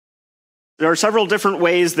There are several different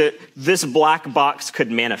ways that this black box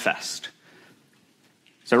could manifest.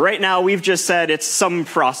 So right now, we've just said it's some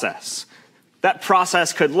process. That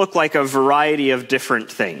process could look like a variety of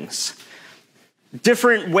different things.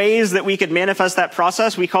 Different ways that we could manifest that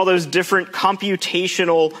process, we call those different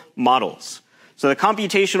computational models. So the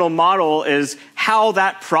computational model is how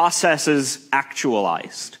that process is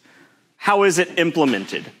actualized. How is it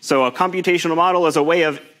implemented? So a computational model is a way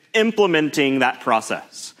of implementing that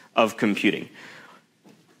process of computing.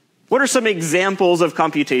 What are some examples of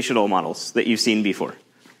computational models that you've seen before?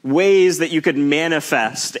 Ways that you could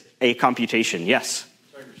manifest a computation. Yes?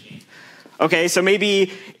 Okay, so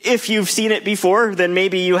maybe if you've seen it before, then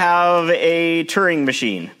maybe you have a Turing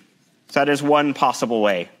machine. So that is one possible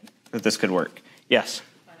way that this could work. Yes?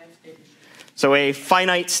 So a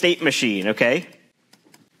finite state machine, okay?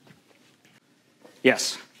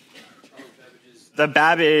 Yes? The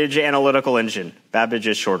Babbage analytical engine. Babbage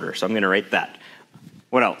is shorter, so I'm going to write that.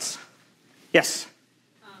 What else? Yes?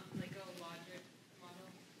 Like a logic model.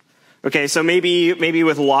 Okay, so maybe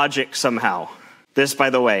with logic somehow. This, by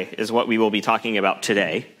the way, is what we will be talking about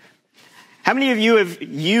today. How many of you have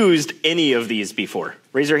used any of these before?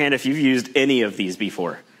 Raise your hand if you've used any of these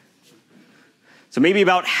before. So maybe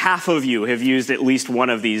about half of you have used at least one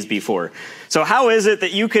of these before. So how is it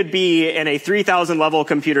that you could be in a 3,000 level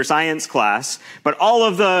computer science class, but all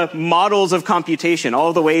of the models of computation, all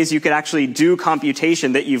of the ways you could actually do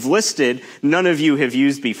computation that you've listed, none of you have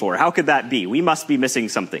used before? How could that be? We must be missing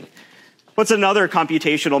something. What's another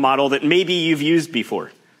computational model that maybe you've used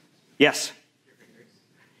before? Yes?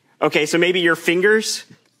 Okay, so maybe your fingers.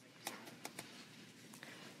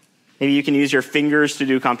 Maybe you can use your fingers to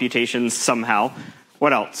do computations somehow.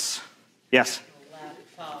 What else? Yes? A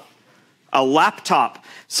laptop. A laptop.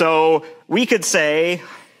 So we could say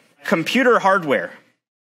computer hardware.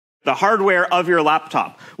 The hardware of your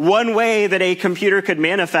laptop. One way that a computer could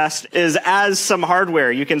manifest is as some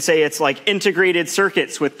hardware. You can say it's like integrated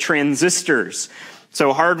circuits with transistors.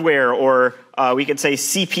 So hardware, or we could say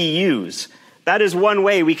CPUs. That is one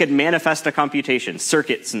way we could manifest a computation.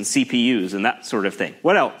 Circuits and CPUs and that sort of thing.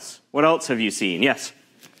 What else? What else have you seen? Yes?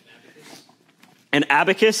 An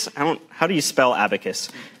abacus? How do you spell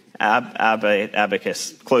abacus?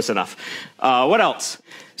 Abacus. Close enough. What else?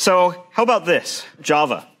 So how about this?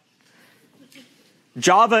 Java.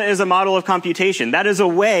 Java is a model of computation. That is a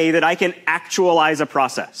way that I can actualize a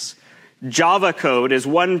process. Java code is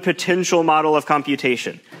one potential model of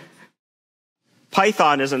computation.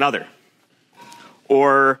 Python is another.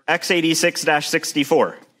 Or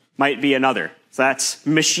x86-64 might be another. So that's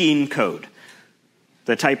machine code,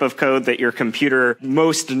 the type of code that your computer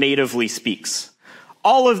most natively speaks.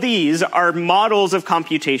 All of these are models of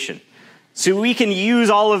computation. So we can use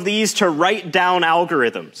all of these to write down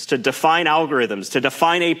algorithms, to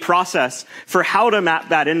define a process for how to map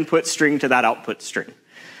that input string to that output string.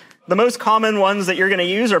 The most common ones that you're going to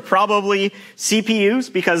use are probably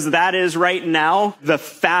CPUs, because that is right now the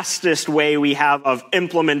fastest way we have of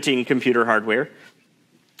implementing computer hardware.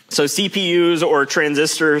 So CPUs or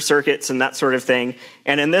transistor circuits and that sort of thing.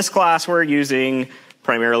 And in this class, we're using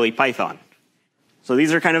primarily Python. So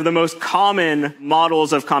these are kind of the most common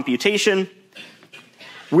models of computation.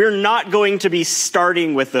 We're not going to be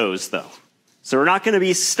starting with those, though. So we're not going to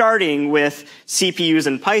be starting with CPUs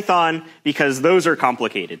and Python because those are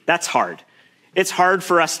complicated. That's hard. It's hard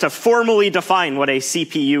for us to formally define what a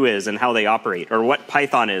CPU is and how they operate, or what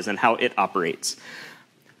Python is and how it operates.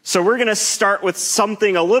 So we're going to start with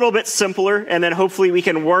something a little bit simpler, and then hopefully we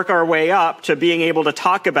can work our way up to being able to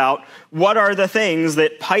talk about what are the things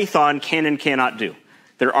that Python can and cannot do.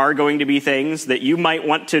 There are going to be things that you might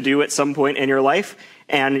want to do at some point in your life,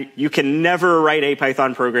 and you can never write a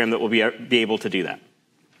Python program that will be able to do that.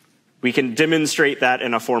 We can demonstrate that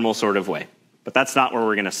in a formal sort of way, but that's not where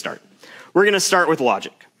we're going to start. We're going to start with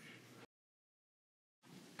logic.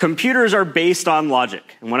 Computers are based on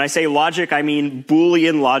logic. And when I say logic, I mean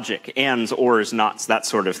Boolean logic, ands, ors, nots, that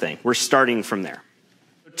sort of thing. We're starting from there.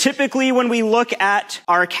 Typically, when we look at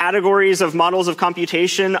our categories of models of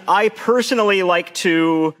computation, I personally like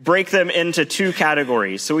to break them into two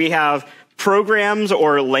categories. So we have programs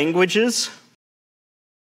or languages,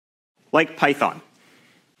 like Python.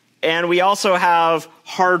 And we also have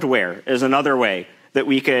hardware is another way that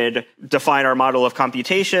we could define our model of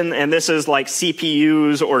computation, and this is like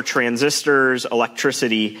CPUs or transistors,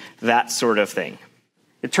 electricity, that sort of thing.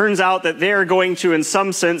 It turns out that they're going to, in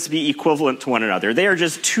some sense, be equivalent to one another. They are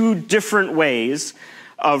just two different ways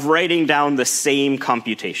of writing down the same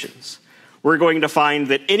computations. We're going to find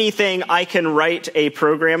that anything I can write a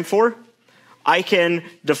program for, I can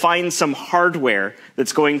define some hardware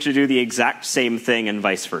that's going to do the exact same thing and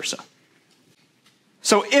vice versa.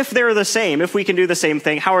 So if they're the same, if we can do the same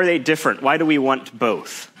thing, how are they different? Why do we want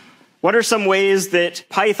both? What are some ways that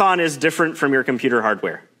Python is different from your computer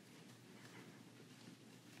hardware?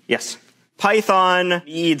 Yes. Python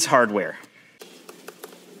needs hardware.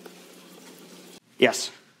 Yes.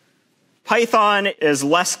 Python is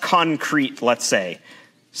less concrete, let's say.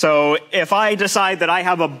 So if I decide that I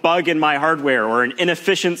have a bug in my hardware or an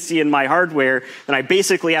inefficiency in my hardware, then I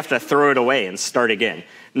basically have to throw it away and start again.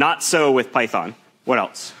 Not so with Python. What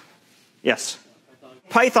else? Yes.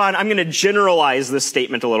 Python, I'm going to generalize this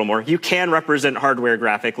statement a little more. You can represent hardware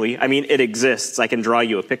graphically. I mean, it exists. I can draw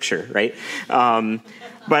you a picture, right?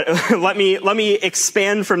 But let me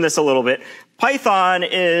expand from this a little bit. Python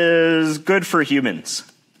is good for humans.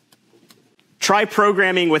 Try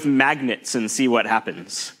programming with magnets and see what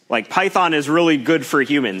happens. Like, Python is really good for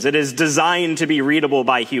humans. It is designed to be readable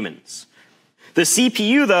by humans. The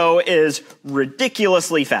CPU, though, is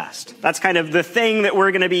ridiculously fast. That's kind of the thing that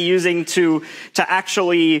we're going to be using to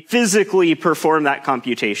actually physically perform that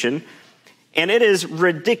computation. And it is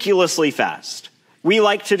ridiculously fast. We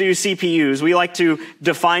like to do CPUs. We like to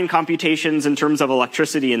define computations in terms of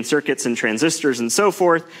electricity and circuits and transistors and so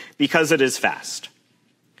forth because it is fast.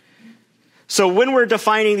 So when we're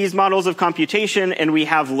defining these models of computation and we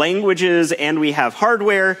have languages and we have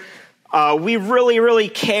hardware, we really, really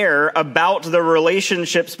care about the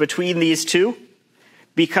relationships between these two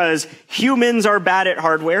because humans are bad at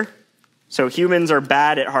hardware. So humans are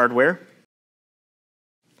bad at hardware.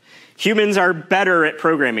 Humans are better at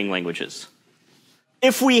programming languages.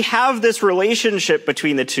 If we have this relationship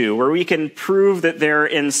between the two where we can prove that they're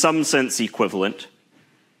in some sense equivalent,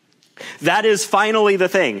 that is finally the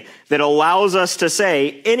thing that allows us to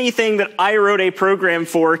say anything that I wrote a program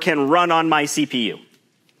for can run on my CPU.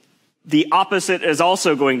 The opposite is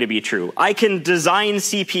also going to be true. I can design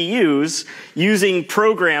CPUs using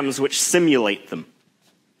programs which simulate them.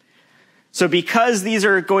 So because these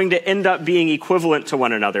are going to end up being equivalent to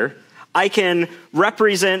one another, I can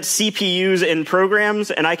represent CPUs in programs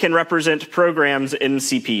and I can represent programs in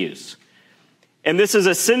CPUs. And this is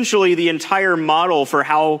essentially the entire model for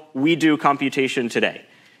how we do computation today.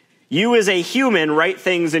 You as a human write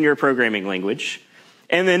things in your programming language,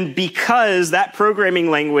 and then because that programming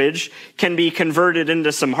language can be converted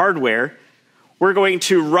into some hardware, we're going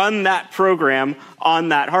to run that program on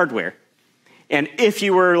that hardware. And if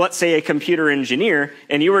you were, let's say, a computer engineer,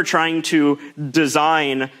 and you were trying to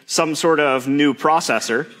design some sort of new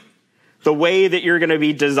processor, the way that you're going to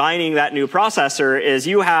be designing that new processor is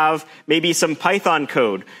you have maybe some Python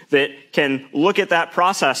code that can look at that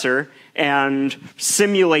processor and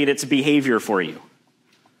simulate its behavior for you.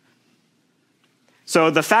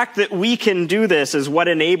 So the fact that we can do this is what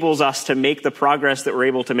enables us to make the progress that we're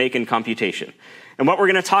able to make in computation. And what we're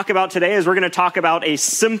going to talk about today is we're going to talk about a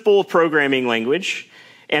simple programming language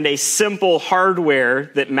and a simple hardware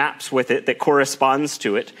that maps with it, that corresponds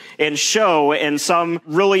to it, and show in some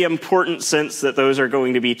really important sense that those are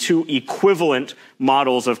going to be two equivalent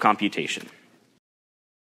models of computation.